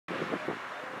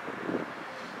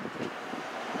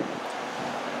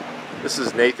This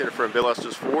is Nathan from Bill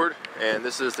Estes Ford, and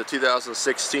this is the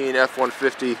 2016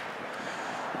 F-150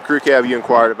 crew cab you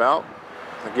inquired about.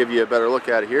 I'll give you a better look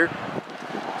at it here.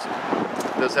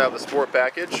 It does have the sport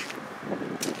package,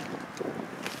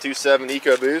 2.7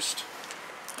 EcoBoost,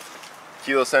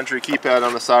 keyless entry keypad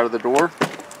on the side of the door,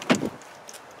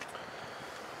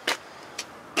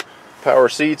 power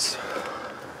seats,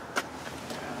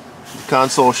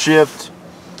 console shift.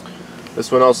 This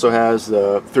one also has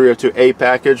the 302A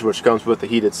package, which comes with the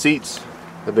heated seats,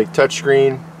 the big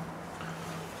touchscreen.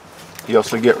 You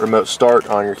also get remote start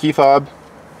on your key fob.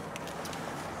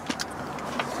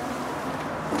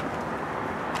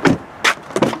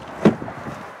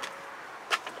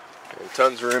 And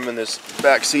tons of room in this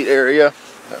back seat area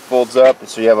that folds up, and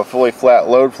so you have a fully flat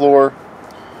load floor,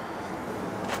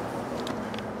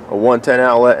 a 110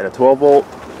 outlet, and a 12 volt.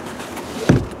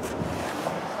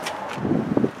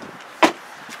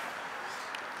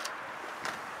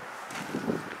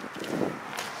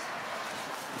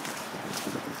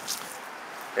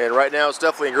 And right now it's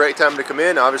definitely a great time to come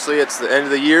in. Obviously it's the end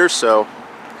of the year, so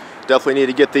definitely need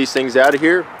to get these things out of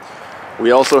here.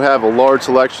 We also have a large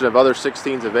selection of other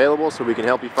 16s available, so we can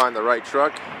help you find the right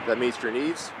truck that meets your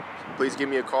needs. Please give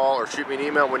me a call or shoot me an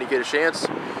email when you get a chance.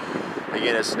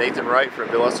 Again, it's Nathan Wright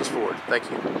from Bill Estes Ford. Thank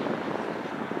you.